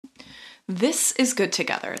This is Good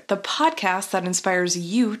Together, the podcast that inspires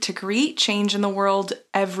you to create change in the world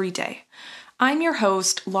every day. I'm your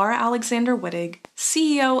host, Laura Alexander Wittig,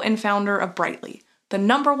 CEO and founder of Brightly, the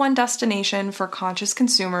 #1 destination for conscious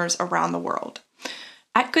consumers around the world.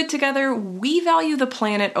 At Good Together, we value the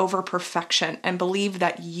planet over perfection and believe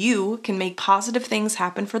that you can make positive things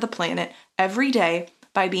happen for the planet every day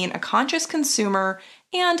by being a conscious consumer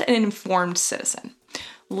and an informed citizen.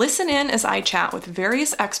 Listen in as I chat with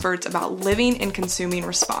various experts about living and consuming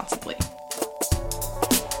responsibly.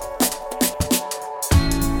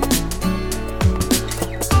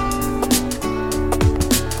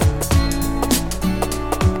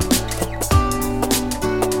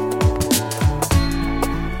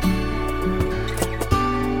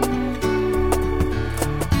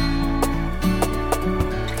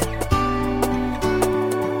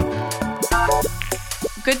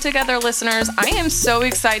 Good Together listeners, I am so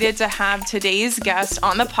excited to have today's guest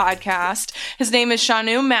on the podcast. His name is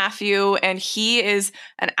Shanu Mathew, and he is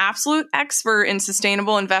an absolute expert in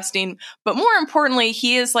sustainable investing. But more importantly,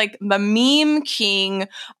 he is like the meme king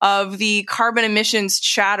of the carbon emissions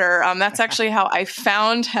chatter. That's actually how I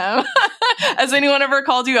found him. Has anyone ever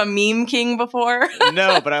called you a meme king before?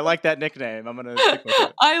 No, but I like that nickname. I'm going to stick with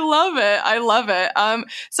it. I love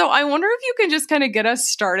it. So I wonder if you can just kind of get us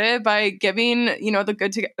started by giving, the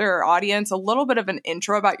Good Together audience a little bit of an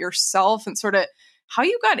intro about yourself and sort of how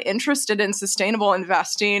you got interested in sustainable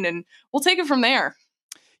investing, and we'll take it from there.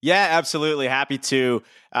 Yeah, absolutely. Happy to.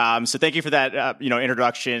 So thank you for that,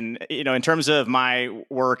 introduction. In terms of my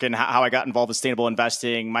work and how I got involved with sustainable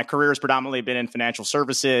investing, my career has predominantly been in financial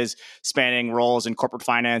services, spanning roles in corporate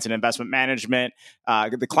finance and investment management.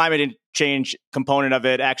 The climate change component of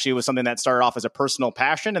it actually was something that started off as a personal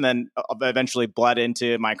passion and then eventually bled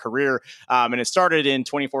into my career. And it started in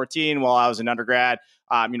 2014 while I was an undergrad.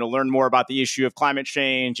 Learned more about the issue of climate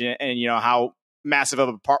change and how massive of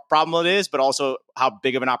a problem it is, but also how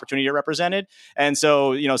big of an opportunity it represented. And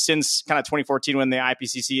so, since kind of 2014, when the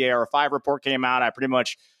IPCC AR5 report came out, I pretty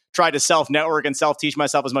much tried to self-network and self-teach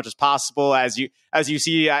myself as much as possible. As you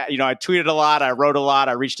see, I tweeted a lot, I wrote a lot,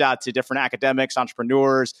 I reached out to different academics,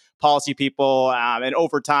 entrepreneurs, policy people, and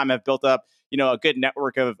over time have built up a good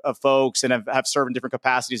network of folks and have served in different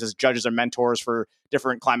capacities as judges or mentors for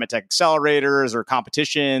different climate tech accelerators or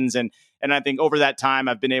competitions. And I think over that time,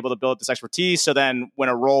 I've been able to build this expertise. So then when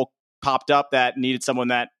a role popped up that needed someone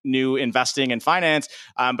that knew investing and finance,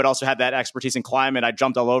 but also had that expertise in climate, I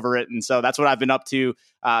jumped all over it. And so that's what I've been up to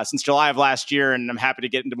since July of last year. And I'm happy to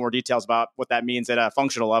get into more details about what that means at a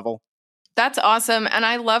functional level. That's awesome. And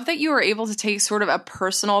I love that you were able to take sort of a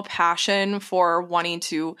personal passion for wanting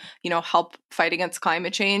to, help fight against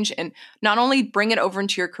climate change and not only bring it over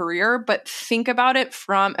into your career, but think about it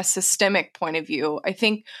from a systemic point of view. I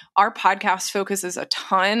think our podcast focuses a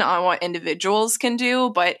ton on what individuals can do,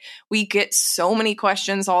 but we get so many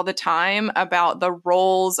questions all the time about the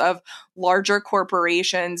roles of larger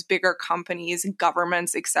corporations, bigger companies,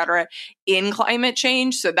 governments, et cetera, in climate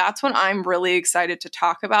change. So that's what I'm really excited to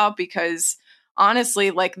talk about, because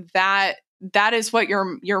honestly, like that is what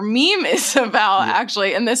your meme is about,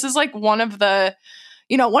 actually. And this is like one of the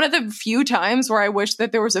few times where I wish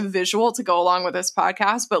that there was a visual to go along with this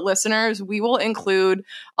podcast. But listeners, we will include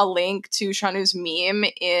a link to Shanu's meme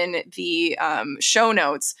in the show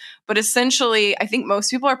notes. But essentially, I think most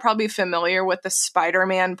people are probably familiar with the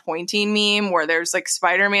Spider-Man pointing meme, where there's like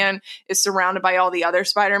Spider-Man is surrounded by all the other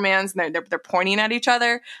Spider-Mans and they're pointing at each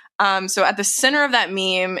other. So at the center of that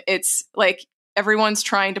meme, it's like everyone's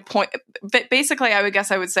trying to point. But basically, I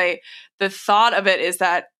would say the thought of it is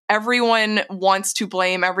that everyone wants to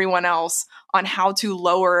blame everyone else on how to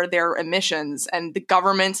lower their emissions, and the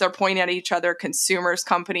governments are pointing at each other, consumers,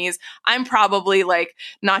 companies. I'm probably like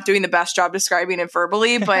not doing the best job describing it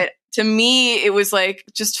verbally, but to me, it was like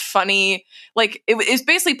just funny. Like it's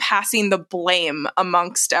basically passing the blame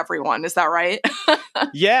amongst everyone. Is that right?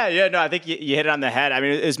 Yeah. No, I think you hit it on the head. I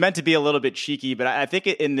mean, it's meant to be a little bit cheeky, but I think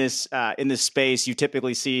in this space, you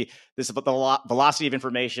typically see this, the velocity of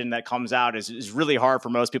information that comes out is really hard for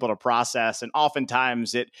most people to process. And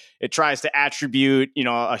oftentimes it tries to attribute,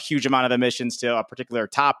 a huge amount of emissions to a particular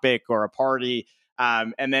topic or a party.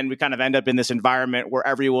 And then we kind of end up in this environment where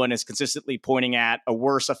everyone is consistently pointing at a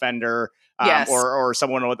worse offender or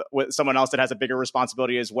someone with someone else that has a bigger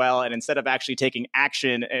responsibility as well. And instead of actually taking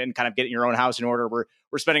action and kind of getting your own house in order, we're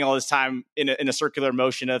spending all this time in a circular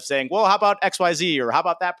motion of saying, well, how about XYZ, or how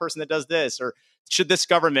about that person that does this, or should this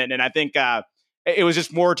government? And I think it was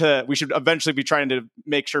just more we should eventually be trying to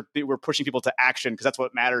make sure that we're pushing people to action, because that's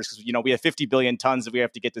what matters. Because, we have 50 billion tons that we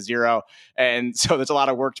have to get to zero. And so there's a lot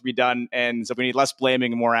of work to be done. And so we need less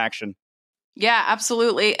blaming and more action. Yeah,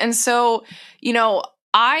 absolutely. And so, you know,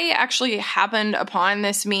 I actually happened upon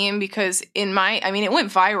this meme because it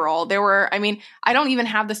went viral. I don't even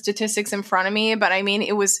have the statistics in front of me, but I mean,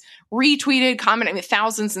 it was retweeted, commented,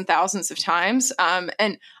 thousands and thousands of times.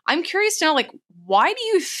 And I'm curious to know, like, why do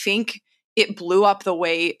you think it blew up the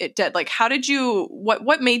way it did? Like,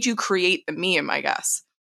 what made you create the meme, I guess?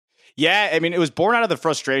 Yeah, I mean, it was born out of the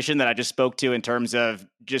frustration that I just spoke to in terms of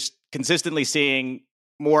just consistently seeing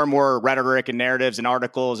more and more rhetoric and narratives and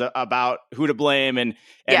articles about who to blame and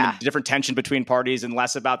the different tension between parties and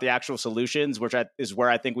less about the actual solutions, is where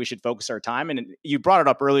I think we should focus our time. And you brought it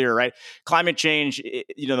up earlier, right? Climate change,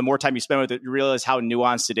 the more time you spend with it, you realize how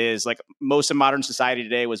nuanced it is. Like most of modern society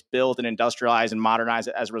today was built and industrialized and modernized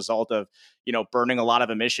as a result of burning a lot of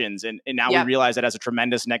emissions. And now we realize that has a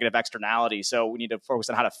tremendous negative externality. So we need to focus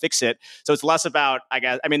on how to fix it. So it's less about,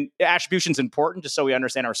 attribution is important just so we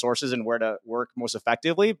understand our sources and where to work most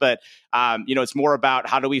effectively. But, it's more about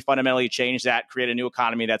how do we fundamentally change that, create a new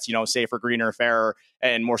economy that's, safer, greener, fairer,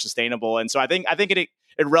 and more sustainable. And so I think it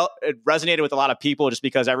resonated with a lot of people just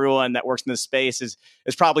because everyone that works in this space is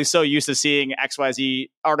probably so used to seeing XYZ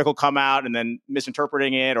article come out and then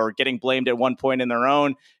misinterpreting it or getting blamed at one point in their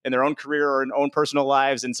own career or in own personal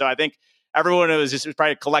lives. And so I think everyone was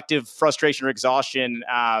probably collective frustration or exhaustion.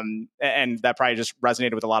 And that probably just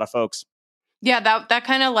resonated with a lot of folks. Yeah, that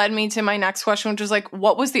kind of led me to my next question, which was like,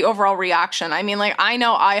 what was the overall reaction? I mean, like, I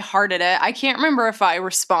know I hearted it. I can't remember if I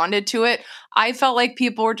responded to it. I felt like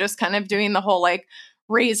people were just kind of doing the whole like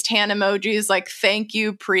raised hand emojis, like thank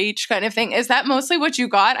you, preach kind of thing. Is that mostly what you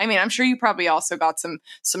got? I mean, I'm sure you probably also got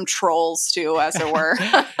some trolls too, as it were.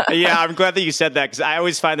 Yeah, I'm glad that you said that because I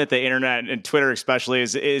always find that the internet and Twitter especially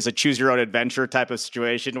is a choose your own adventure type of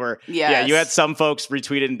situation where you had some folks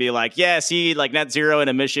retweet it and be like, yeah, see, like net zero and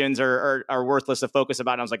emissions are worthless to focus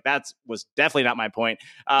about. And I was like, that was definitely not my point.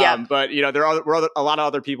 But there were a lot of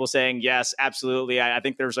other people saying yes, absolutely. I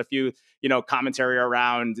think there's a few commentary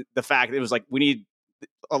around the fact that it was like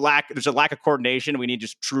there's a lack of coordination. We need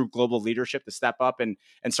just true global leadership to step up and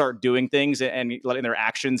start doing things and letting their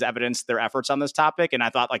actions evidence their efforts on this topic. And I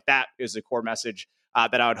thought like that is the core message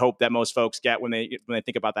that I would hope that most folks get when they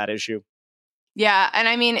think about that issue. Yeah, and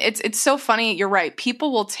I mean, it's so funny. You're right.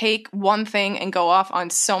 People will take one thing and go off on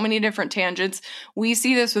so many different tangents. We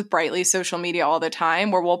see this with Brightly social media all the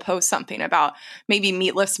time, where we'll post something about maybe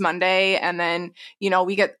Meatless Monday, and then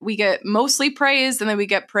we get mostly praise, and then we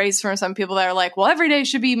get praise from some people that are like, "Well, every day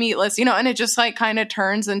should be meatless," and it just like kind of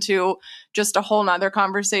turns into just a whole nother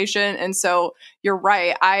conversation. And so you're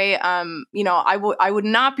right. I would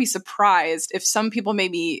not be surprised if some people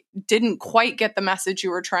maybe didn't quite get the message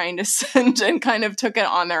you were trying to send and kind of took it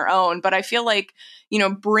on their own. But I feel like,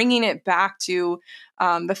 bringing it back to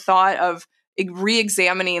the thought of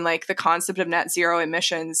re-examining like the concept of net zero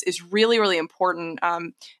emissions is really, really important.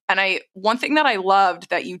 And one thing that I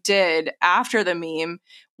loved that you did after the meme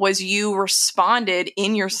was you responded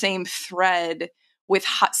in your same thread with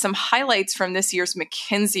some highlights from this year's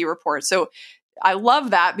McKinsey report. So I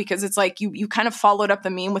love that because it's like you kind of followed up the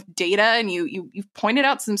meme with data and you've pointed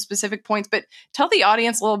out some specific points, but tell the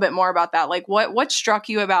audience a little bit more about that. Like what struck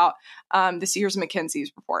you about this year's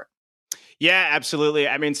McKinsey's report? Yeah, absolutely.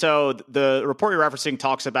 I mean, so the report you're referencing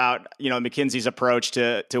talks about, McKinsey's approach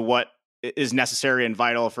to what is necessary and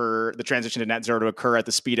vital for the transition to net zero to occur at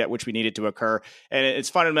the speed at which we need it to occur. And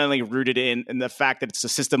it's fundamentally rooted in the fact that it's a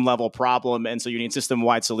system level problem. And so you need system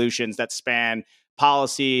wide solutions that span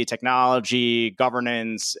policy, technology,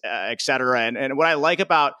 governance, et cetera. And what I like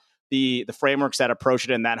about the frameworks that approach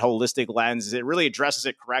it in that holistic lens is it really addresses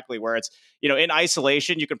it correctly, where it's, in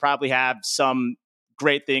isolation, you can probably have some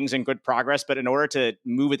great things and good progress. But in order to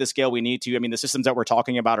move at the scale we need to, the systems that we're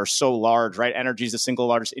talking about are so large, right? Energy is the single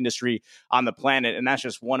largest industry on the planet. And that's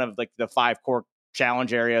just one of like the 5 core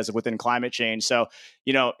challenge areas within climate change. So,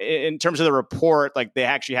 in terms of the report, like they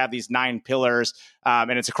actually have these 9 pillars,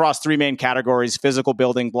 and it's across 3 main categories: physical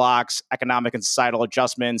building blocks, economic and societal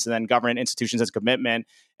adjustments, and then government institutions as commitment.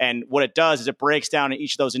 And what it does is it breaks down in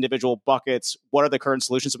each of those individual buckets what are the current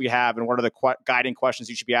solutions that we have and what are the guiding questions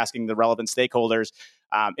you should be asking the relevant stakeholders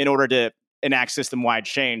in order to enact system-wide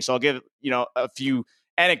change. So I'll give a few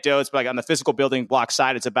anecdotes, but like on the physical building block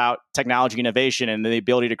side, it's about technology innovation and the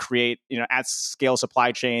ability to create at scale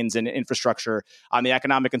supply chains and infrastructure. On the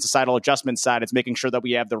economic and societal adjustment side, it's making sure that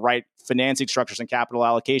we have the right financing structures and capital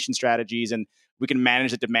allocation strategies, and we can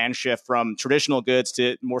manage the demand shift from traditional goods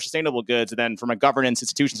to more sustainable goods. And then from a governance,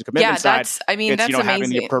 institutions, and commitment side, it's having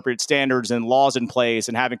the appropriate standards and laws in place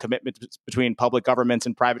and having commitment between public governments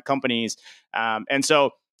and private companies. And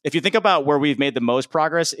so if you think about where we've made the most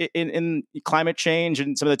progress in climate change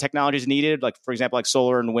and some of the technologies needed, like for example, like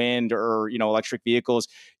solar and wind or, electric vehicles,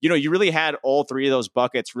 you really had all three of those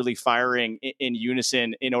buckets really firing in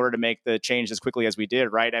unison in order to make the change as quickly as we did,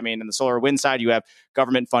 right? I mean, on the solar and wind side, you have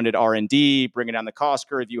government funded R&D, bringing down the cost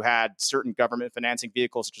curve. You had certain government financing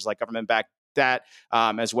vehicles, such as like government backed debt,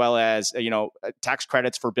 as well as, tax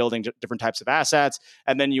credits for building different types of assets.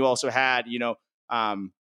 And then you also had,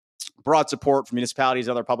 broad support from municipalities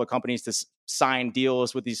and other public companies to sign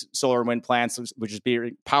deals with these solar and wind plants, which is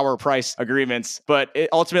be power price agreements. But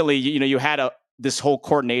ultimately, you had this whole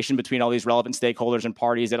coordination between all these relevant stakeholders and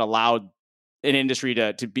parties that allowed an industry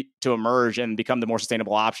to emerge and become the more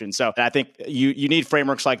sustainable option. So I think you need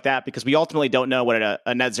frameworks like that, because we ultimately don't know what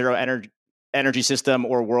a net zero energy system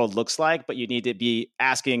or world looks like, but you need to be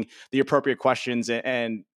asking the appropriate questions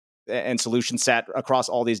and solution set across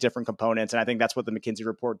all these different components. And I think that's what the McKinsey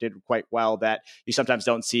report did quite well, that you sometimes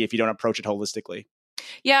don't see if you don't approach it holistically.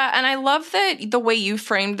 Yeah. And I love the way you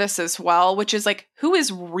framed this as well, which is like, who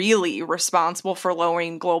is really responsible for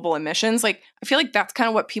lowering global emissions? Like, I feel like that's kind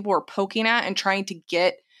of what people are poking at and trying to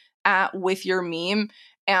get at with your meme.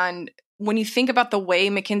 And when you think about the way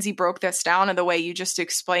McKinsey broke this down and the way you just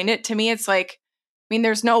explained it to me, it's like, I mean,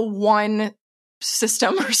 there's no one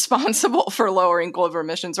system responsible for lowering global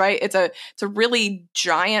emissions, right? It's a really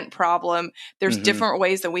giant problem. There's different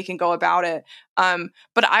ways that we can go about it.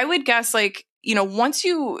 But I would guess, like, once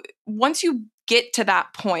you get to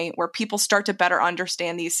that point where people start to better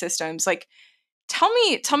understand these systems, like, tell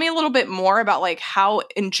me a little bit more about like how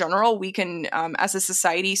in general we can as a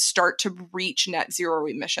society start to reach net zero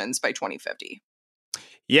emissions by 2050.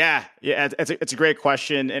 Yeah, it's a great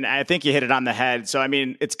question, and I think you hit it on the head. So, I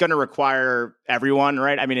mean, it's going to require everyone,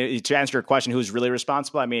 right? I mean, to answer your question, who's really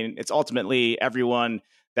responsible? I mean, it's ultimately everyone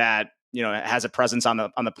that has a presence on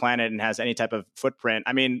the planet and has any type of footprint.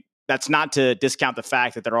 I mean, that's not to discount the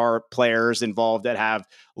fact that there are players involved that have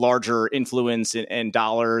larger influence and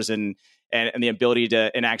dollars and the ability to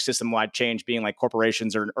enact system-wide change, being like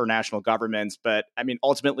corporations or national governments. But I mean,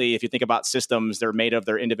 ultimately, if you think about systems, they're made of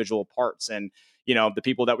their individual parts. And, the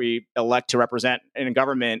people that we elect to represent in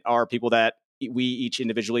government are people that we each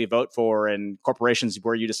individually vote for, and corporations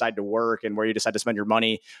where you decide to work and where you decide to spend your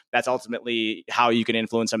money. That's ultimately how you can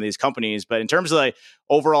influence some of these companies. But in terms of like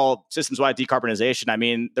overall systems-wide decarbonization, I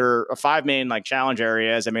mean, there are five main like challenge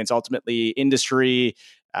areas. I mean, it's ultimately industry,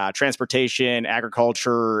 transportation,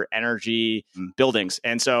 agriculture, energy, buildings.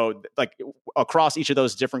 And so like across each of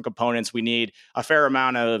those different components, we need a fair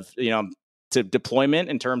amount of, to deployment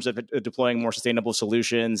in terms of deploying more sustainable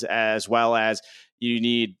solutions, as well as you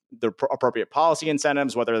need the appropriate policy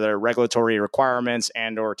incentives, whether they're regulatory requirements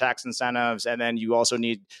and or tax incentives. And then you also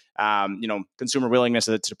need, consumer willingness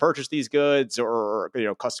to purchase these goods, or,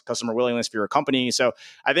 customer willingness for your company. So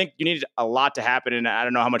I think you need a lot to happen. And I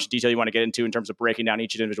don't know how much detail you want to get into in terms of breaking down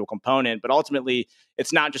each individual component, but ultimately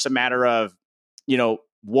it's not just a matter of,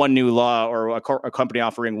 one new law or a company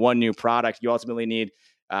offering one new product. You ultimately need,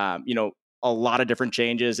 a lot of different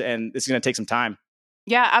changes, and it's going to take some time.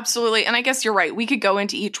 Yeah, absolutely. And I guess you're right. We could go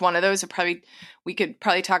into each one of those. We could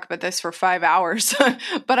probably talk about this for 5 hours.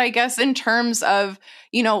 But I guess in terms of,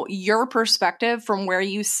 your perspective from where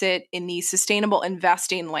you sit in the sustainable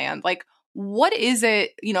investing land, like, what is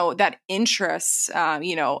it, that interests,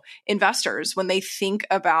 investors when they think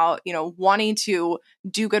about, wanting to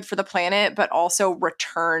do good for the planet, but also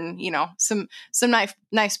return, some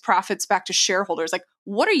nice profits back to shareholders? Like,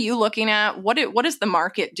 what are you looking at? What is the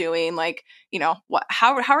market doing? Like,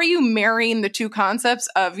 how are you marrying the two concepts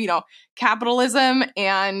of, capitalism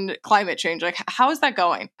and climate change? Like, how is that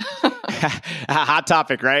going? A hot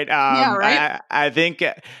topic, right? Yeah, right. I think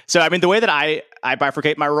so. I mean, the way that I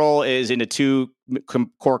bifurcate my role is into two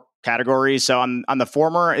core categories. So on the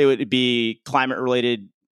former, it would be climate related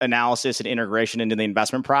analysis and integration into the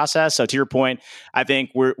investment process. So to your point, I think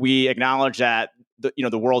we acknowledge that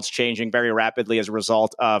the world's changing very rapidly as a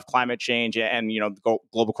result of climate change and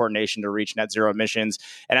global coordination to reach net zero emissions.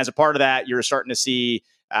 And as a part of that, you're starting to see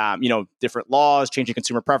different laws, changing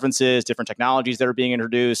consumer preferences, different technologies that are being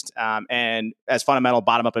introduced. And as fundamental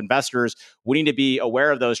bottom-up investors, we need to be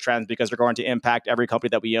aware of those trends because they're going to impact every company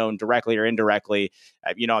that we own directly or indirectly.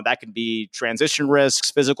 That can be transition risks,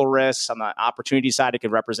 physical risks. On the opportunity side, it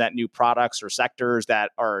can represent new products or sectors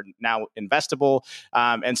that are now investable.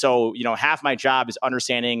 And so, half my job is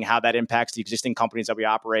understanding how that impacts the existing companies that we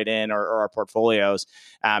operate in or our portfolios,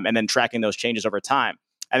 and then tracking those changes over time.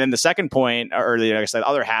 And then the second point, or I guess the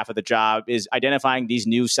other half of the job, is identifying these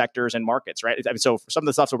new sectors and markets, right? I mean, so some of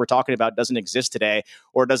the stuff that we're talking about doesn't exist today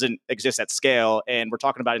or doesn't exist at scale. And we're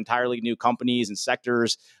talking about entirely new companies and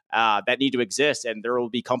sectors that need to exist. And there will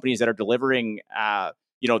be companies that are delivering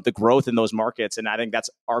the growth in those markets. And I think that's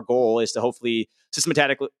our goal, is to hopefully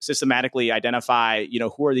systematically identify,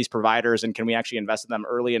 who are these providers, and can we actually invest in them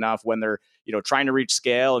early enough when they're, trying to reach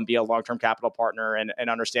scale and be a long-term capital partner, and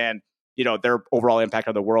understand, their overall impact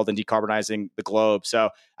on the world and decarbonizing the globe.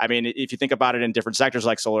 So, I mean, if you think about it in different sectors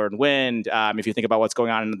like solar and wind, if you think about what's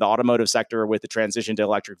going on in the automotive sector with the transition to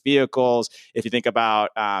electric vehicles, if you think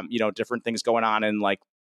about, different things going on in like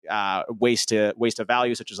waste to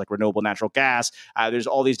value, such as like renewable natural gas. There's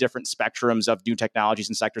all these different spectrums of new technologies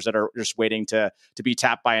and sectors that are just waiting to be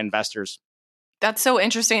tapped by investors. That's so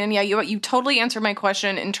interesting. And yeah, you totally answered my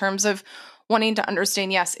question in terms of wanting to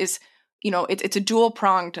understand, yes, is, it's a dual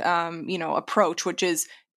pronged, approach, which is,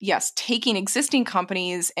 yes, taking existing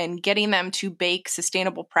companies and getting them to bake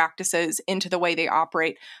sustainable practices into the way they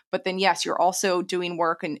operate. But then, yes, you're also doing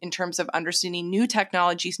work in terms of understanding new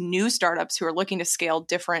technologies, new startups who are looking to scale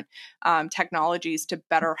different technologies to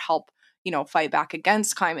better help, fight back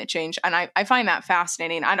against climate change. And I find that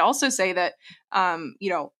fascinating. I'd also say that,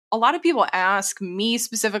 a lot of people ask me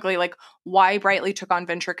specifically, like, why Brightly took on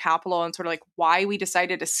venture capital and sort of like why we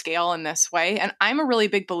decided to scale in this way. And I'm a really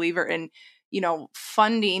big believer in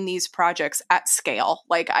funding these projects at scale.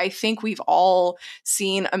 Like, I think we've all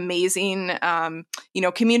seen amazing,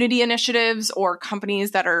 community initiatives or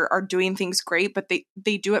companies that are doing things great, but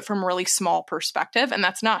they do it from a really small perspective. And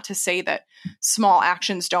that's not to say that small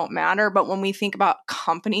actions don't matter. But when we think about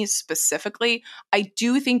companies specifically, I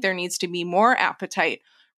do think there needs to be more appetite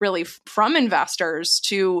really from investors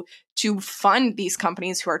to fund these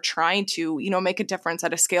companies who are trying to, make a difference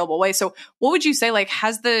at a scalable way. So what would you say, like,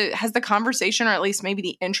 has the conversation, or at least maybe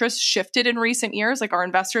the interest, shifted in recent years? Like, are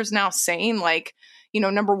investors now saying, like,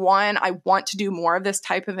 number one, I want to do more of this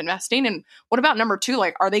type of investing? And what about number two?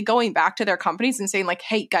 Like, are they going back to their companies and saying, like,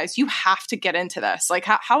 hey guys, you have to get into this? Like,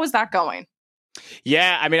 how is that going?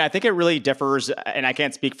 Yeah, I mean, I think it really differs, and I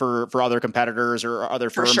can't speak for other competitors or other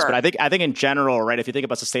firms, but I think in general, right, if you think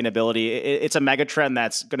about sustainability, it's a mega trend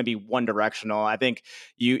that's going to be one directional. I think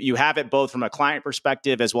you have it both from a client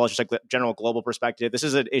perspective as well as just like the general global perspective. This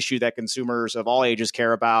is an issue that consumers of all ages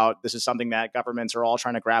care about. This is something that governments are all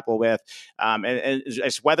trying to grapple with, and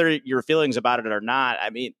it's whether your feelings about it or not. I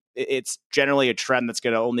mean, it's generally a trend that's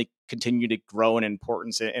going to only continue to grow in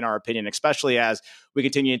importance, in our opinion, especially as we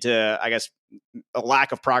continue to, I guess, a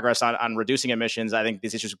lack of progress on reducing emissions. I think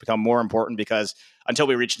these issues become more important because until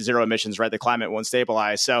we reach zero emissions, right, the climate won't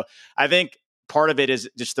stabilize. So I think part of it is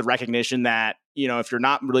just the recognition that, if you're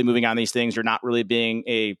not really moving on these things, you're not really being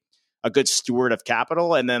a good steward of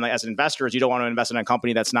capital. And then, like, as investors, you don't want to invest in a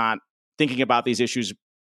company that's not thinking about these issues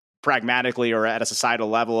pragmatically or at a societal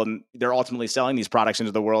level, and they're ultimately selling these products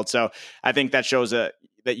into the world. So I think that shows that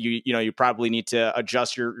you probably need to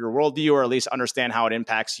adjust your worldview, or at least understand how it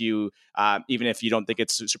impacts you, even if you don't think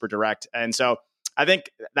it's super direct. And so I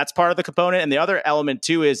think that's part of the component. And the other element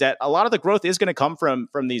too is that a lot of the growth is going to come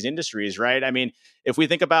from these industries, right? I mean, if we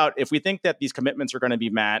think that these commitments are going to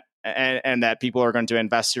be met, and that people are going to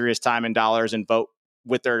invest serious time and dollars and vote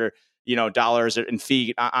with their dollars and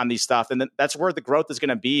feet on these stuff, and then that's where the growth is going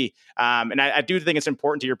to be. And I do think it's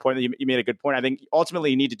important, to your point, that you made a good point. I think ultimately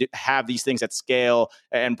you need to have these things at scale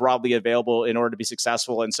and broadly available in order to be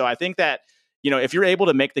successful. And so I think that, if you're able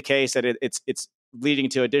to make the case that it's leading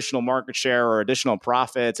to additional market share or additional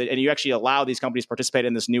profits, and you actually allow these companies to participate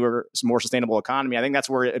in this newer, more sustainable economy, I think that's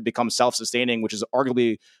where it becomes self-sustaining, which is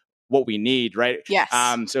arguably what we need, right? Yes.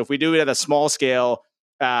 So if we do it at a small scale,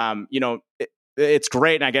 it's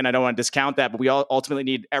great. And again, I don't want to discount that, but we all ultimately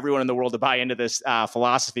need everyone in the world to buy into this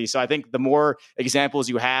philosophy. So I think the more examples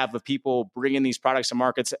you have of people bringing these products to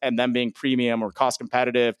markets and them being premium or cost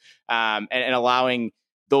competitive, and allowing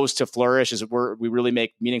those to flourish, is where we really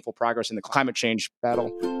make meaningful progress in the climate change battle.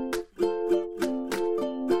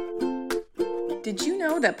 Did you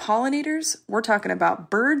know that pollinators, we're talking about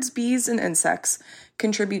birds, bees, and insects,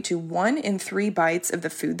 contribute to 1 in 3 bites of the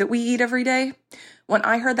food that we eat every day? When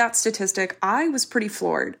I heard that statistic, I was pretty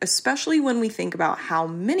floored, especially when we think about how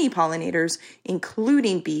many pollinators,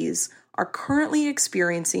 including bees, are currently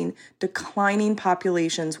experiencing declining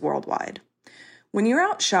populations worldwide. When you're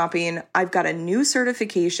out shopping, I've got a new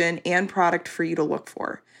certification and product for you to look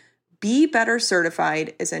for. Be Better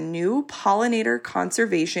Certified is a new pollinator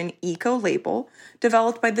conservation eco-label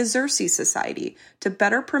developed by the Xerces Society to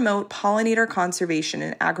better promote pollinator conservation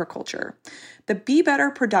in agriculture. The Be Better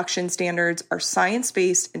production standards are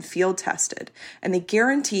science-based and field-tested, and they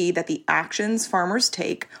guarantee that the actions farmers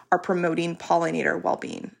take are promoting pollinator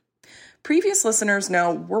well-being. Previous listeners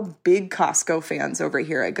know we're big Costco fans over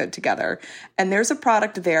here at Good Together, and there's a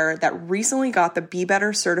product there that recently got the Be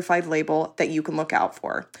Better certified label that you can look out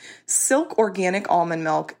for. Silk Organic Almond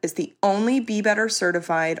Milk is the only Be Better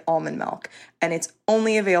certified almond milk, and it's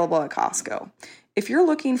only available at Costco. If you're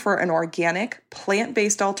looking for an organic,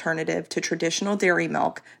 plant-based alternative to traditional dairy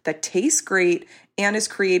milk that tastes great and is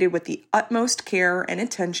created with the utmost care and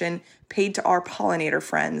attention paid to our pollinator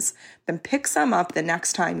friends, then pick some up the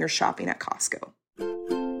next time you're shopping at Costco.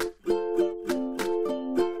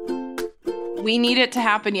 We need it to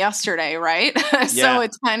happen yesterday, right? So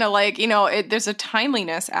it's kind of like, there's a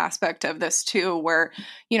timeliness aspect of this too, where,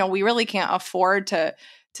 we really can't afford to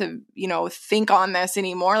think on this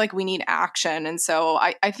anymore. Like, we need action. And so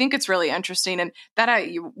I think it's really interesting. And that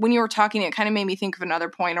when you were talking, it kind of made me think of another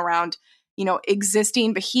point around,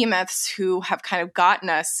 existing behemoths who have kind of gotten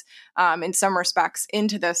us in some respects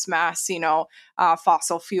into this mess,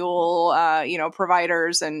 fossil fuel,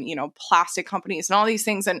 providers and, plastic companies and all these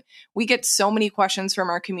things. And we get so many questions from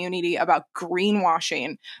our community about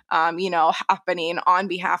greenwashing, happening on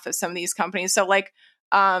behalf of some of these companies. So like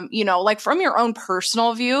from your own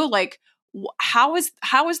personal view, like how is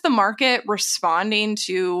the market responding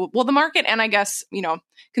to, the market and I guess,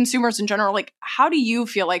 consumers in general, like how do you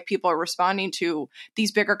feel like people are responding to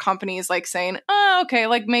these bigger companies, like saying, oh, okay,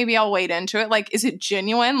 like maybe I'll wade into it. Like, is it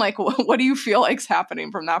genuine? Like, what do you feel like's happening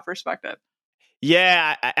from that perspective?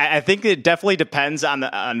 Yeah, I think it definitely depends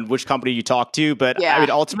on which company you talk to. But I mean,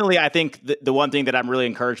 ultimately, I think the one thing that I'm really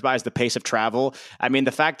encouraged by is the pace of travel. I mean,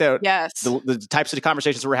 the fact that the types of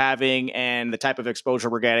conversations we're having and the type of exposure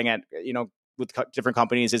we're getting at, with different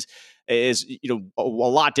companies is a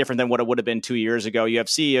lot different than what it would have been 2 years ago. You have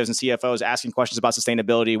CEOs and CFOs asking questions about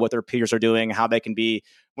sustainability, what their peers are doing, how they can be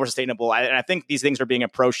more sustainable. And I think these things are being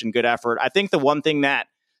approached in good effort. I think the one thing that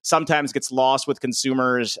sometimes gets lost with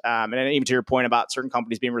consumers, and even to your point about certain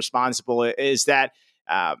companies being responsible, is that,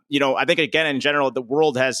 I think, again, in general, the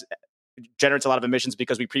world generates a lot of emissions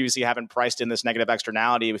because we previously haven't priced in this negative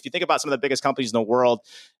externality. If you think about some of the biggest companies in the world,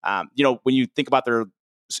 when you think about their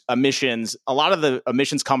emissions, a lot of the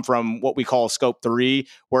emissions come from what we call scope 3,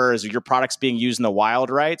 whereas your product's being used in the wild,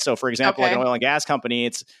 right? So for example, like an oil and gas company,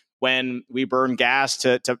 it's when we burn gas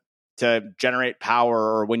to generate power,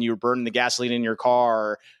 or when you burn the gasoline in your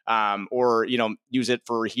car, or use it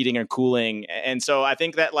for heating and cooling. And so I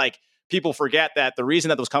think that like people forget that the reason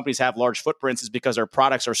that those companies have large footprints is because their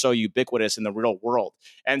products are so ubiquitous in the real world.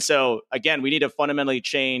 And so again, we need to fundamentally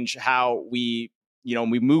change how we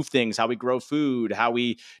move things, how we grow food, how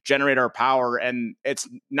we generate our power. And it's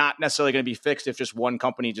not necessarily going to be fixed if just one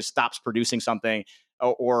company just stops producing something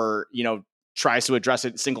or tries to address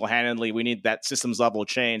it single-handedly. We need that systems level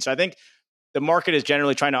change. So I think the market is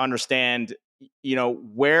generally trying to understand,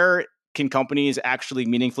 where can companies actually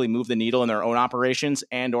meaningfully move the needle in their own operations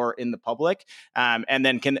and or in the public? And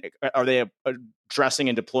then are they addressing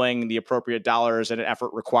and deploying the appropriate dollars and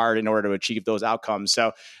effort required in order to achieve those outcomes?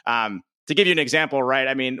 So to give you an example, right?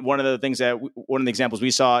 I mean, one of the examples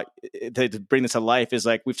we saw to bring this to life is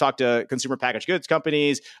like we've talked to consumer packaged goods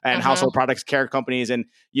companies and household products care companies, and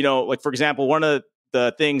like for example, one of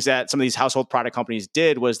the things that some of these household product companies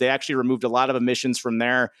did was they actually removed a lot of emissions from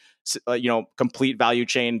their complete value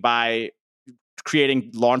chain by creating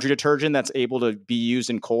laundry detergent that's able to be used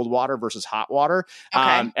in cold water versus hot water.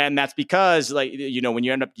 And that's because when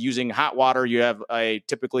you end up using hot water, you have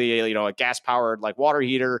typically a gas powered like water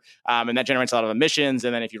heater. And that generates a lot of emissions.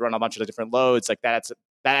 And then if you run a bunch of different loads, like that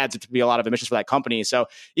adds to be a lot of emissions for that company. So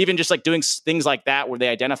even just like doing things like that, where they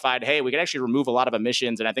identified, hey, we can actually remove a lot of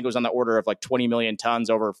emissions. And I think it was on the order of like 20 million tons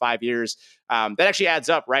over 5 years. That actually adds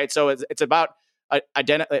up, right? So it's about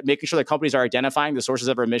making sure that companies are identifying the sources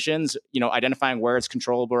of emissions, identifying where it's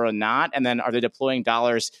controllable or not, and then are they deploying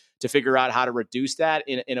dollars to figure out how to reduce that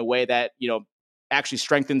in a way that actually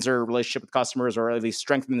strengthens their relationship with customers, or at least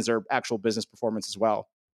strengthens their actual business performance as well.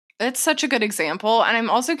 It's such a good example, and I'm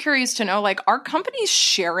also curious to know, like, are companies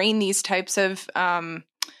sharing these types of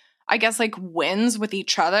I guess like wins with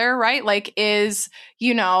each other, right? Like is,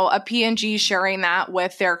 a P&G sharing that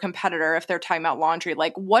with their competitor if they're talking about laundry?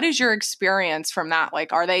 Like, what is your experience from that?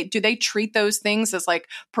 Like, do they treat those things as like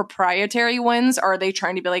proprietary wins? Or are they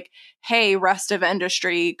trying to be like, hey, rest of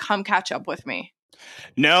industry, come catch up with me?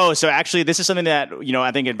 No, so actually, this is something that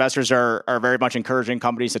I think investors are very much encouraging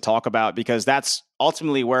companies to talk about, because that's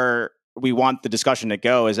ultimately where we want the discussion to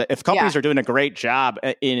go. Is that if companies are doing a great job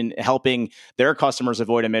in helping their customers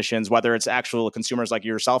avoid emissions, whether it's actual consumers like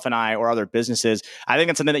yourself and I or other businesses, I think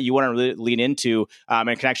it's something that you want to really lean into,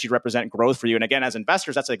 and can actually represent growth for you. And again, as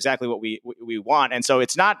investors, that's exactly what we want. And so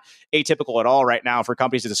it's not atypical at all right now for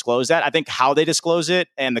companies to disclose that. I think how they disclose it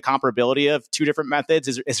and the comparability of two different methods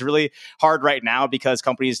is really hard right now, because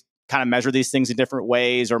companies kind of measure these things in different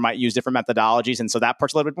ways or might use different methodologies. And so that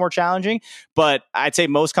part's a little bit more challenging. But I'd say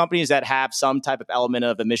most companies that have some type of element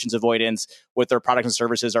of emissions avoidance with their products and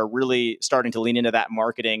services are really starting to lean into that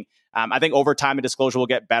marketing. I think over time, the disclosure will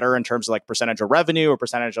get better in terms of like percentage of revenue or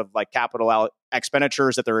percentage of like capital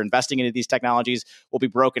expenditures that they're investing into these technologies will be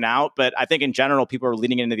broken out. But I think in general, people are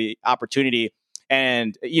leaning into the opportunity.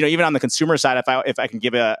 And, even on the consumer side, if I can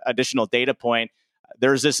give an additional data point,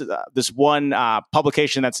 there's this one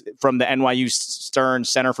publication that's from the NYU Stern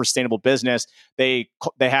Center for Sustainable Business. They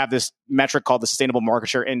have this metric called the Sustainable Market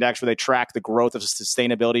Share Index, where they track the growth of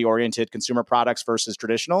sustainability-oriented consumer products versus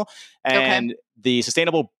traditional. And the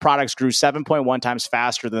sustainable products grew 7.1 times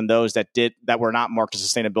faster than those that were not marked as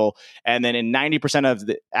sustainable. And then in 90% of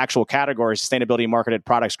the actual categories, sustainability marketed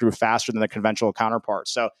products grew faster than the conventional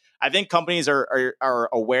counterparts. So I think companies are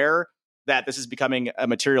aware that this is becoming a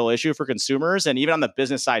material issue for consumers. And even on the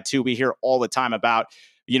business side too, we hear all the time about,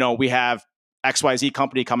 we have XYZ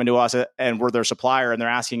company coming to us and we're their supplier, and they're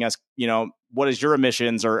asking us, what is your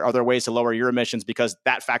emissions, or are there ways to lower your emissions, because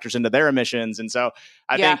that factors into their emissions. And so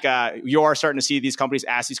I think you are starting to see these companies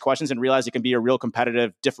ask these questions and realize it can be a real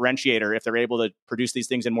competitive differentiator if they're able to produce these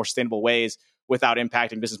things in more sustainable ways without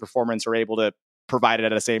impacting business performance, or able to provide it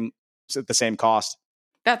at the same cost.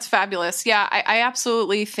 That's fabulous. Yeah, I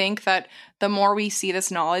absolutely think that the more we see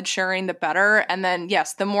this knowledge sharing, the better. And then,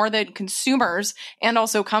 yes, the more that consumers and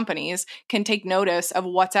also companies can take notice of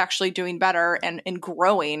what's actually doing better and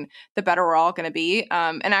growing, the better we're all going to be.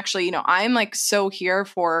 And actually, I'm like so here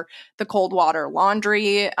for the cold water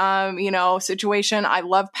laundry, situation. I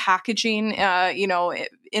love packaging,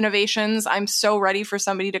 innovations. I'm so ready for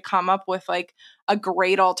somebody to come up with like a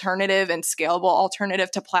great alternative and scalable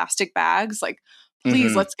alternative to plastic bags. Like,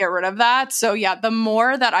 please, let's get rid of that. So yeah, the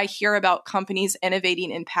more that I hear about companies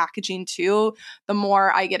innovating in packaging too, the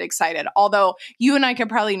more I get excited. Although you and I could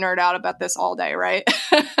probably nerd out about this all day, right?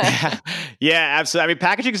 Yeah, absolutely. I mean,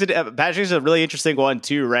 packaging is a really interesting one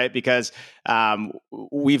too, right? Because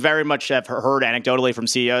we very much have heard anecdotally from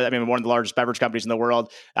CEOs. I mean, one of the largest beverage companies in the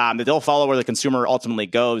world, that they'll follow where the consumer ultimately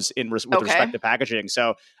goes with respect to packaging.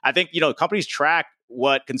 So I think, companies track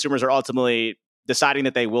what consumers are ultimately deciding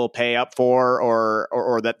that they will pay up for,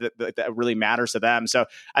 or that really matters to them. So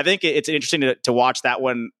I think it's interesting to watch that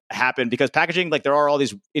one happen, because packaging, like, there are all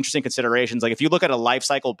these interesting considerations. Like if you look at a life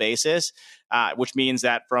cycle basis, which means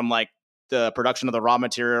that from like the production of the raw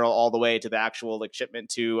material all the way to the actual like shipment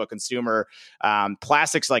to a consumer,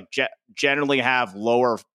 plastics like generally have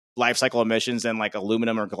lower life cycle emissions than like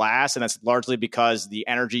aluminum or glass. And that's largely because the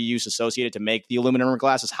energy use associated to make the aluminum or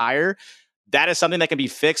glass is higher. That is something that can be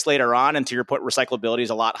fixed later on. And to your point, recyclability is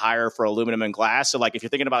a lot higher for aluminum and glass. So like if you're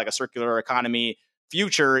thinking about like a circular economy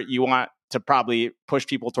future, you want to probably push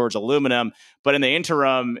people towards aluminum. But in the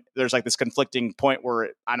interim, there's like this conflicting point where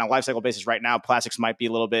on a life cycle basis right now, plastics might be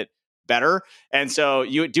a little bit better. And so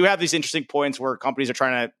you do have these interesting points where companies are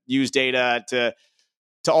trying to use data to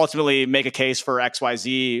ultimately make a case for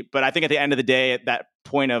XYZ. But I think at the end of the day, at that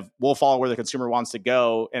point of we'll follow where the consumer wants to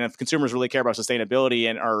go. And if consumers really care about sustainability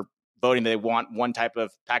and are voting they want one type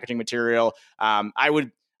of packaging material, I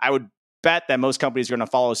would bet that most companies are going to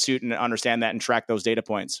follow suit and understand that and track those data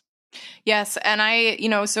points. Yes.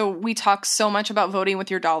 And so we talk so much about voting with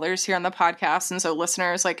your dollars here on the podcast. And so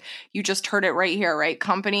listeners, like you just heard it right here, right?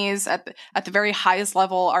 Companies at the very highest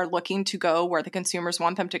level are looking to go where the consumers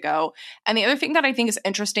want them to go. And the other thing that I think is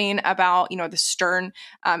interesting about, the Stern,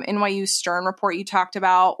 NYU Stern report you talked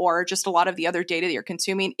about, or just a lot of the other data that you're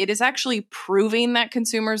consuming, it is actually proving that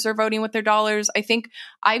consumers are voting with their dollars. I think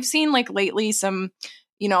I've seen like lately some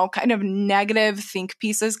kind of negative think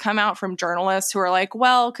pieces come out from journalists who are like,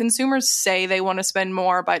 well, consumers say they want to spend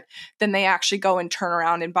more, but then they actually go and turn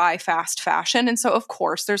around and buy fast fashion. And so, of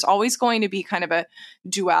course, there's always going to be kind of a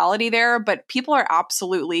duality there, but people are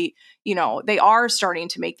absolutely, they are starting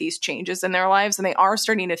to make these changes in their lives and they are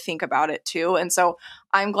starting to think about it too. And so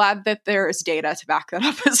I'm glad that there is data to back that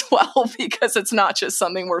up as well, because it's not just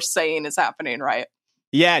something we're saying is happening, right?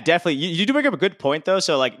 Yeah, definitely. You do bring up a good point, though.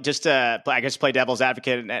 So, like, just to, I guess, play devil's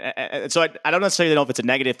advocate. And so I don't necessarily know if it's a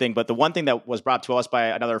negative thing, but the one thing that was brought to us by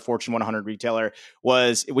another Fortune 100 retailer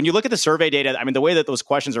was when you look at the survey data, I mean, the way that those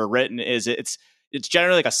questions are written is it's it's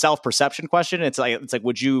generally like a self-perception question. It's like,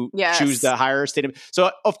 would you Yes. choose the higher state?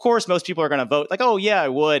 So of course, most people are going to vote like, oh yeah, I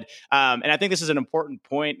would. And I think this is an important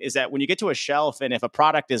point, is that when you get to a shelf and if a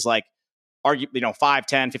product is like, 5,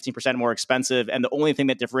 10, 15% more expensive, and the only thing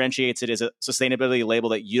that differentiates it is a sustainability label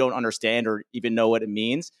that you don't understand or even know what it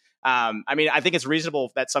means. I think it's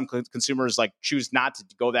reasonable that some consumers like choose not to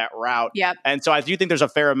go that route. Yep. And so I do think there's a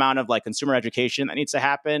fair amount of like consumer education that needs to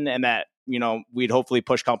happen, and that, we'd hopefully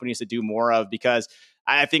push companies to do more of, because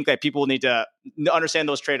I think that people need to understand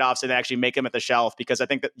those trade-offs and actually make them at the shelf, because I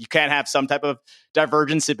think that you can't have some type of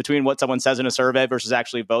divergence between what someone says in a survey versus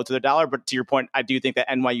actually vote to their dollar. But to your point, I do think that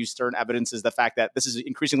NYU Stern evidence is the fact that this is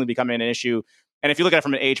increasingly becoming an issue. And if you look at it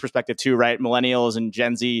from an age perspective too, right? Millennials and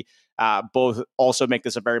Gen Z both also make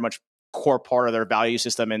this a very much core part of their value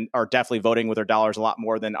system and are definitely voting with their dollars a lot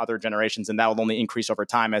more than other generations. And that will only increase over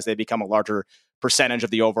time as they become a larger percentage of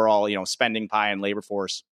the overall, spending pie and labor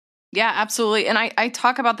force. Yeah, absolutely. And I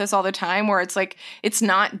talk about this all the time, where it's like, it's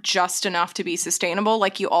not just enough to be sustainable.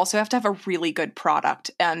 Like, you also have to have a really good product.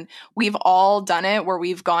 And we've all done it where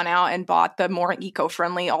we've gone out and bought the more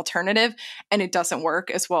eco-friendly alternative and it doesn't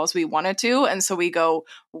work as well as we want it to. And so we go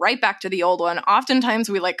right back to the old one. Oftentimes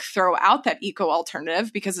we like throw out that eco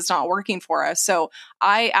alternative because it's not working for us. So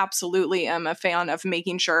I absolutely am a fan of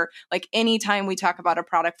making sure, like, anytime we talk about a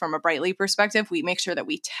product from a Brightly perspective, we make sure that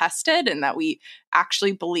we test it and that we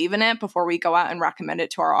actually believe in it before we go out and recommend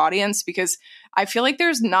it to our audience, because I feel like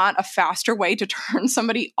there's not a faster way to turn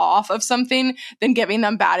somebody off of something than giving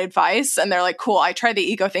them bad advice. And they're like, cool, I tried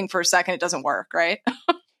the eco thing for a second, it doesn't work, right?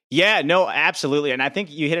 Yeah, no, absolutely. And I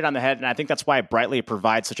think you hit it on the head. And I think that's why Brightly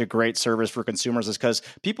provides such a great service for consumers, is because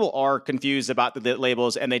people are confused about the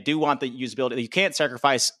labels and they do want the usability. You can't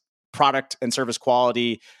sacrifice product and service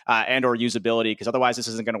quality and or usability, because otherwise this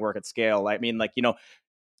isn't going to work at scale. I mean,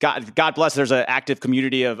 God bless, there's an active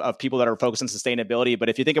community of people that are focused on sustainability. But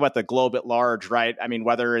if you think about the globe at large, right? I mean,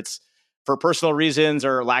 whether it's for personal reasons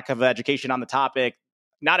or lack of education on the topic,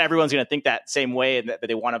 not everyone's going to think that same way, and that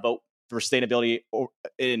they want to vote for sustainability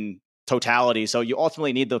in totality. So you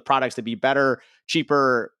ultimately need the products to be better,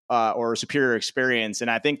 cheaper, or superior experience.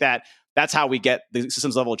 And I think that that's how we get the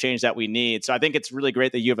systems level change that we need. So I think it's really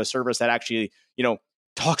great that you have a service that actually,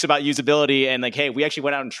 talks about usability and like, hey, we actually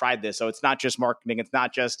went out and tried this. So it's not just marketing, it's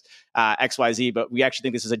not just XYZ, but we actually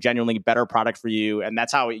think this is a genuinely better product for you. And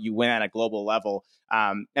that's how you win at a global level.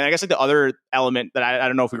 And I guess like the other element that I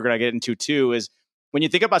don't know if we were going to get into too is, when you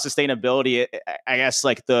think about sustainability, I guess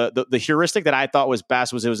like the heuristic that I thought was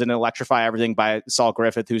best was, it was in Electrify Everything by Saul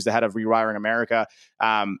Griffith, who's the head of Rewiring America.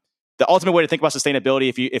 The ultimate way to think about sustainability,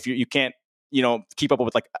 if you can't keep up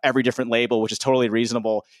with like every different label, which is totally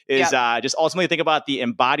reasonable, is just ultimately think about the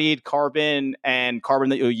embodied carbon and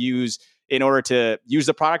carbon that you'll use in order to use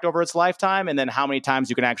the product over its lifetime, and then how many times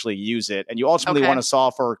you can actually use it. And you ultimately want to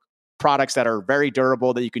solve for products that are very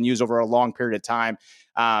durable, that you can use over a long period of time.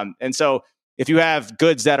 And so if you have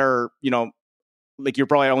goods that are, like you're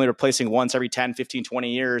probably only replacing once every 10, 15,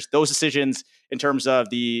 20 years, those decisions in terms of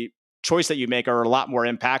the choice that you make are a lot more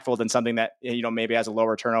impactful than something that, maybe has a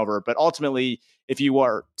lower turnover. But ultimately, if you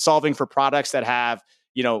are solving for products that have,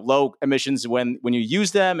 low emissions when you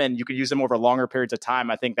use them, and you can use them over longer periods of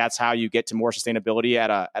time, I think that's how you get to more sustainability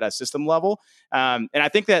at a system level. And I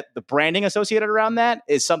think that the branding associated around that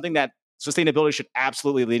is something that sustainability should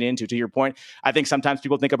absolutely lean into. To your point, I think sometimes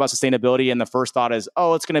people think about sustainability and the first thought is,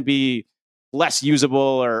 oh, it's going to be less usable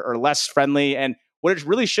or less friendly. And what it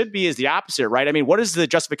really should be is the opposite, right? I mean, what is the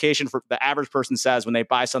justification for the average person says when they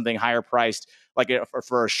buy something higher priced, like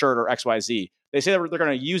for a shirt or XYZ? They say that they're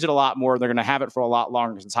going to use it a lot more. They're going to have it for a lot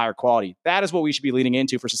longer because it's higher quality. That is what we should be leaning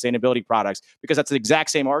into for sustainability products, because that's the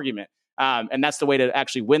exact same argument. And that's the way to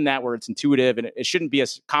actually win that, where it's intuitive and it shouldn't be a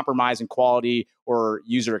compromise in quality or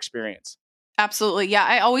user experience. Absolutely. Yeah.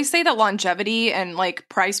 I always say that longevity and like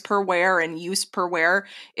price per wear and use per wear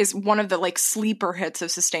is one of the like sleeper hits of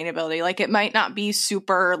sustainability. Like, it might not be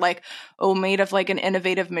super like, oh, made of like an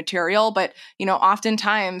innovative material, but,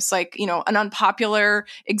 oftentimes like, an unpopular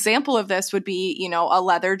example of this would be, a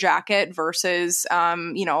leather jacket versus,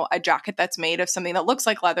 a jacket that's made of something that looks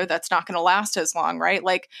like leather that's not going to last as long, right?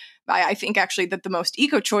 Like, I think actually that the most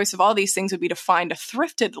eco choice of all these things would be to find a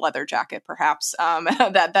thrifted leather jacket, perhaps,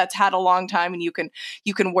 that's had a long time and you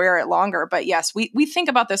can wear it longer. But yes, we think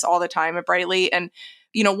about this all the time at Brightly. And,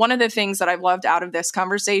 one of the things that I've loved out of this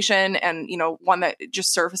conversation, and, one that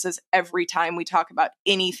just surfaces every time we talk about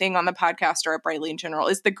anything on the podcast or at Brightly in general,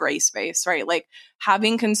 is the gray space, right? Like,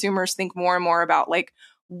 having consumers think more and more about like,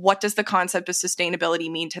 what does the concept of sustainability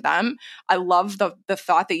mean to them? I love the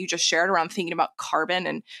thought that you just shared around thinking about carbon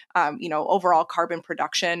and, overall carbon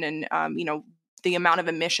production and, the amount of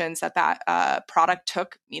emissions that product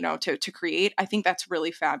took, to create. I think that's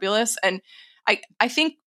really fabulous. And I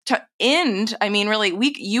think to end, I mean, really,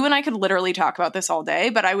 you and I could literally talk about this all day,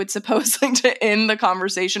 but I would suppose to end the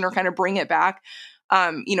conversation or kind of bring it back,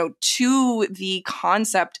 to the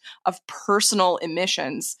concept of personal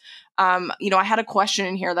emissions. I had a question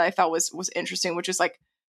in here that I thought was interesting, which is like,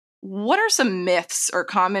 what are some myths or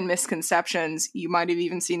common misconceptions you might have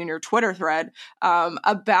even seen in your Twitter thread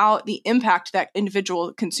about the impact that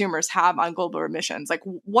individual consumers have on global emissions? Like,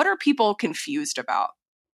 what are people confused about?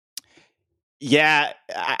 Yeah,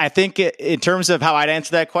 I think in terms of how I'd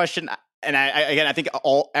answer that question, and I think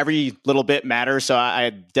every little bit matters. So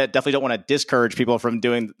I definitely don't want to discourage people from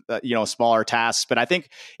doing smaller tasks. But I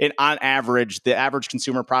think on average, the average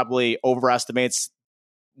consumer probably overestimates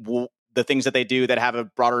the things that they do that have a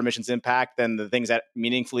broader emissions impact than the things that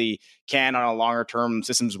meaningfully can on a longer term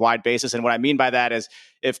systems wide basis. And what I mean by that is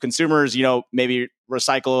if consumers, maybe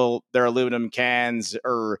recycle their aluminum cans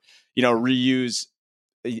or, reuse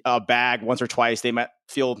a bag once or twice, they might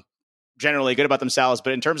feel generally good about themselves.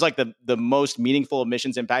 But in terms of like the most meaningful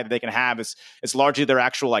emissions impact that they can have, it's largely their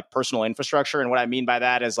actual like personal infrastructure. And what I mean by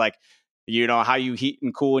that is like, how you heat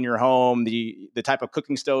and cool in your home, the type of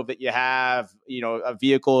cooking stove that you have, a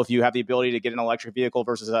vehicle, if you have the ability to get an electric vehicle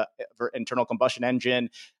versus a internal combustion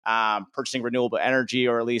engine, purchasing renewable energy,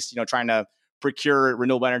 or at least, trying to procure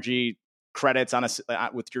renewable energy credits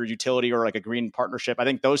with your utility or like a green partnership. I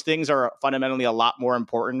think those things are fundamentally a lot more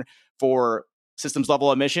important for systems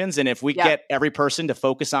level emissions. And if we get every person to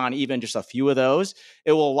focus on even just a few of those,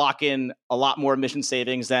 it will lock in a lot more emission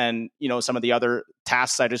savings than, some of the other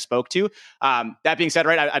tasks I just spoke to. That being said,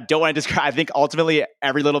 right, I don't want to describe, I think ultimately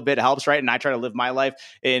every little bit helps, right? And I try to live my life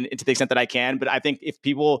to the extent that I can. But I think if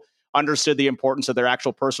people understood the importance of their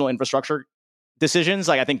actual personal infrastructure decisions,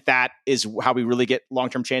 like I think that is how we really get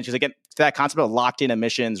long-term change. Because again, that concept of locked in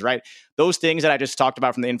emissions, right? Those things that I just talked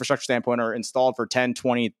about from the infrastructure standpoint are installed for 10,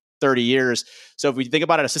 20, 30 years. So if we think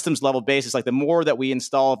about it at a systems level basis, like the more that we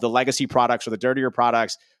install of the legacy products or the dirtier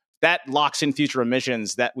products, that locks in future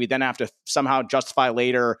emissions that we then have to somehow justify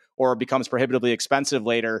later or becomes prohibitively expensive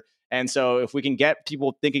later. And so if we can get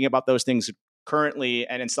people thinking about those things currently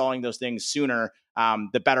and installing those things sooner,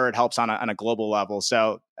 the better it helps on a global level.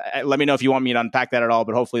 So let me know if you want me to unpack that at all,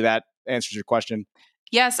 but hopefully that answers your question.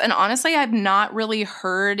 Yes. And honestly, I've not really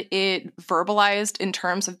heard it verbalized in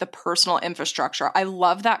terms of the personal infrastructure. I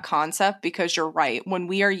love that concept because you're right. When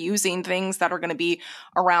we are using things that are going to be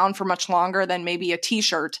around for much longer than maybe a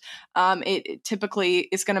t-shirt, it typically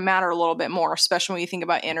is going to matter a little bit more, especially when you think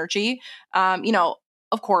about energy.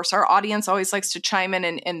 Of course, our audience always likes to chime in,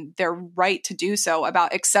 and they're right to do so,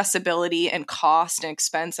 about accessibility and cost and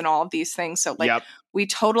expense and all of these things. So we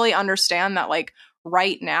totally understand that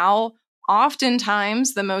right now,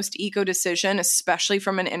 oftentimes the most eco decision, especially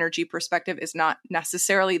from an energy perspective, is not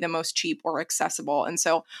necessarily the most cheap or accessible. And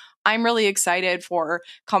so I'm really excited for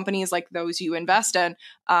companies like those you invest in,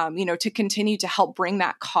 to continue to help bring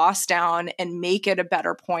that cost down and make it a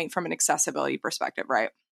better point from an accessibility perspective, right?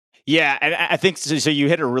 Yeah, and I think so. You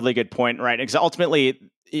hit a really good point, right? Because ultimately,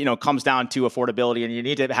 comes down to affordability, and you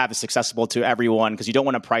need to have this accessible to everyone because you don't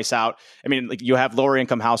want to price out. I mean, you have lower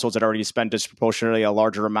income households that already spend disproportionately a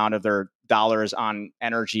larger amount of their dollars on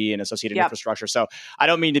energy and associated infrastructure. So I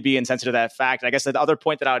don't mean to be insensitive to that fact. I guess the other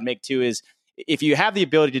point that I would make too is if you have the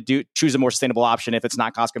ability to choose a more sustainable option, if it's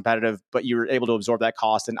not cost competitive, but you're able to absorb that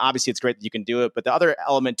cost, and obviously it's great that you can do it. But the other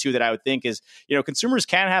element too that I would think is, consumers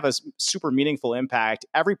can have a super meaningful impact.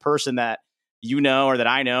 Every person that or that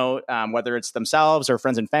I know, whether it's themselves or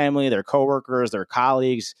friends and family, their coworkers, their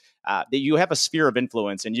colleagues, that you have a sphere of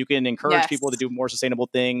influence, and you can encourage people to do more sustainable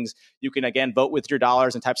things. You can, again, vote with your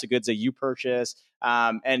dollars and types of goods that you purchase.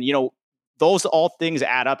 Those all things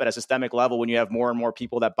add up at a systemic level when you have more and more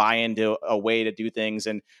people that buy into a way to do things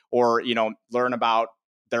or learn about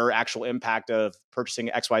their actual impact of purchasing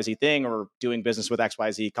XYZ thing or doing business with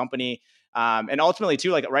XYZ company. And ultimately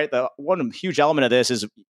too, the one huge element of this is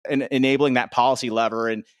enabling that policy lever,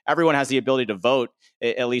 and everyone has the ability to vote,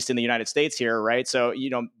 at least in the United States here. Right. So,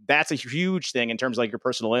 that's a huge thing in terms of your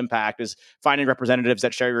personal impact, is finding representatives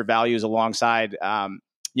that share your values alongside,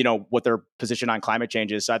 what their position on climate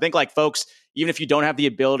change is. So I think folks, even if you don't have the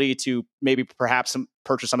ability to maybe perhaps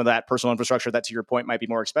purchase some of that personal infrastructure that, to your point, might be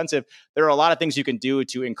more expensive, there are a lot of things you can do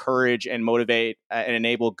to encourage and motivate and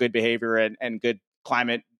enable good behavior and good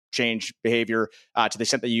climate change behavior to the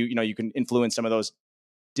extent that you can influence some of those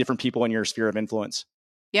different people in your sphere of influence.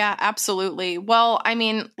 Yeah, absolutely. Well, I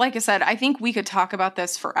mean, like I said, I think we could talk about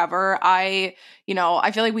this forever. I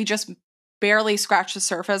feel like we just barely scratched the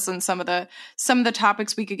surface on some of the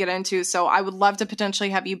topics we could get into. So I would love to potentially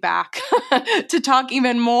have you back to talk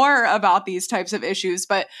even more about these types of issues.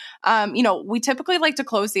 But we typically like to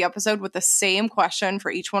close the episode with the same question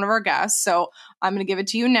for each one of our guests. So I'm going to give it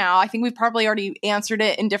to you now. I think we've probably already answered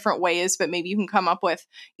it in different ways, but maybe you can come up with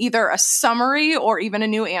either a summary or even a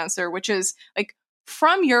new answer, which is like,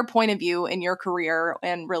 from your point of view in your career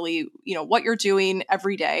and really, what you're doing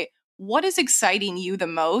every day, what is exciting you the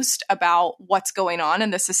most about what's going on in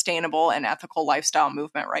the sustainable and ethical lifestyle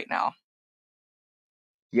movement right now?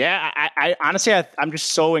 Yeah, I honestly, I'm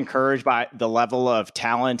just so encouraged by the level of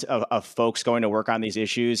talent of folks going to work on these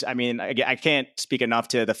issues. I mean, I can't speak enough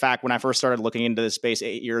to the fact when I first started looking into this space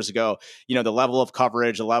 8 years ago, the level of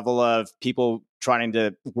coverage, the level of people trying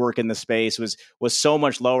to work in the space was so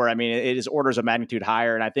much lower. I mean, it is orders of magnitude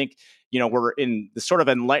higher. And I think, we're in the sort of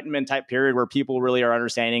enlightenment type period where people really are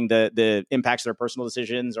understanding the impacts of their personal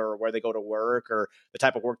decisions or where they go to work or the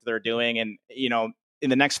type of work that they're doing. And, in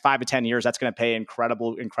the next 5 to 10 years, that's going to pay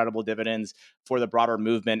incredible dividends for the broader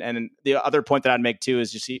movement. And the other point that I'd make too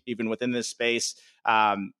is just even within this space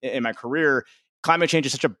in my career, climate change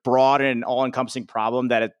is such a broad and all-encompassing problem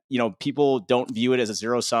that people don't view it as a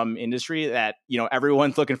zero-sum industry, that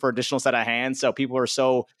everyone's looking for additional set of hands. So people are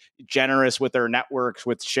so generous with their networks,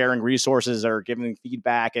 with sharing resources or giving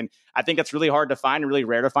feedback. And I think that's really hard to find and really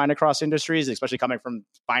rare to find across industries, especially coming from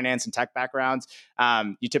finance and tech backgrounds.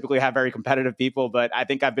 You typically have very competitive people, but I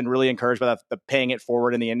think I've been really encouraged by the paying it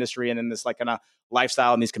forward in the industry and in this like kind of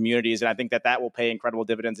lifestyle in these communities. And I think that will pay incredible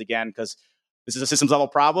dividends again, because this is a systems level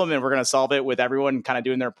problem and we're going to solve it with everyone kind of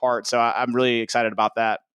doing their part. So I'm really excited about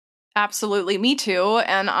that. Absolutely. Me too.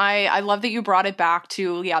 And I love that you brought it back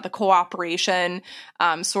to, the cooperation,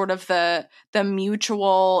 sort of the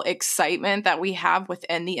mutual excitement that we have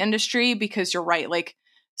within the industry, because you're right. Like,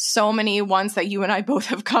 so many ones that you and I both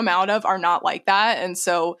have come out of are not like that. And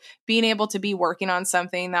so being able to be working on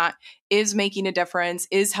something that is making a difference,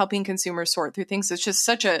 is helping consumers sort through things, it's just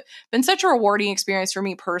been such a rewarding experience for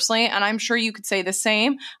me personally. And I'm sure you could say the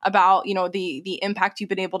same about, the impact you've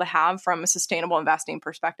been able to have from a sustainable investing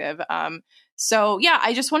perspective. So yeah,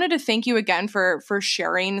 I just wanted to thank you again for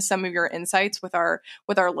sharing some of your insights with our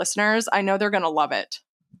listeners. I know they're going to love it.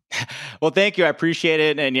 Well, thank you. I appreciate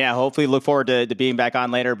it. And yeah, hopefully look forward to being back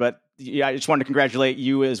on later. But yeah, I just wanted to congratulate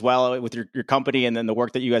you as well with your company and then the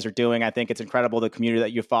work that you guys are doing. I think it's incredible, the community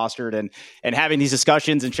that you've fostered and having these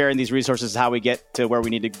discussions and sharing these resources is how we get to where we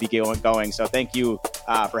need to be going. So thank you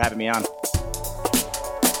for having me on.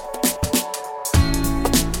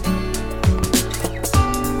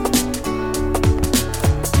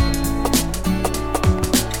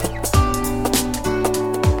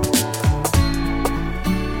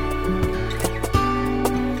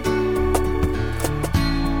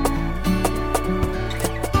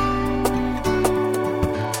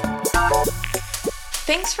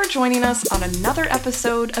 Thanks for joining us on another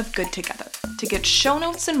episode of Good Together. To get show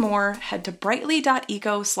notes and more, head to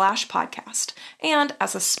brightly.eco/podcast. And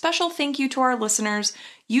as a special thank you to our listeners,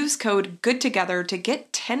 use code GOODTOGETHER to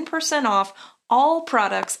get 10% off all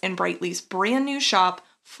products in Brightly's brand new shop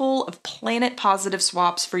full of planet positive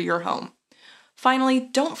swaps for your home. Finally,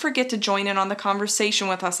 don't forget to join in on the conversation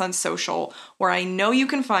with us on social, where I know you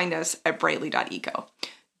can find us at brightly.eco.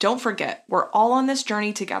 Don't forget, we're all on this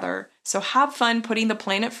journey together, so have fun putting the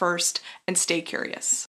planet first and stay curious.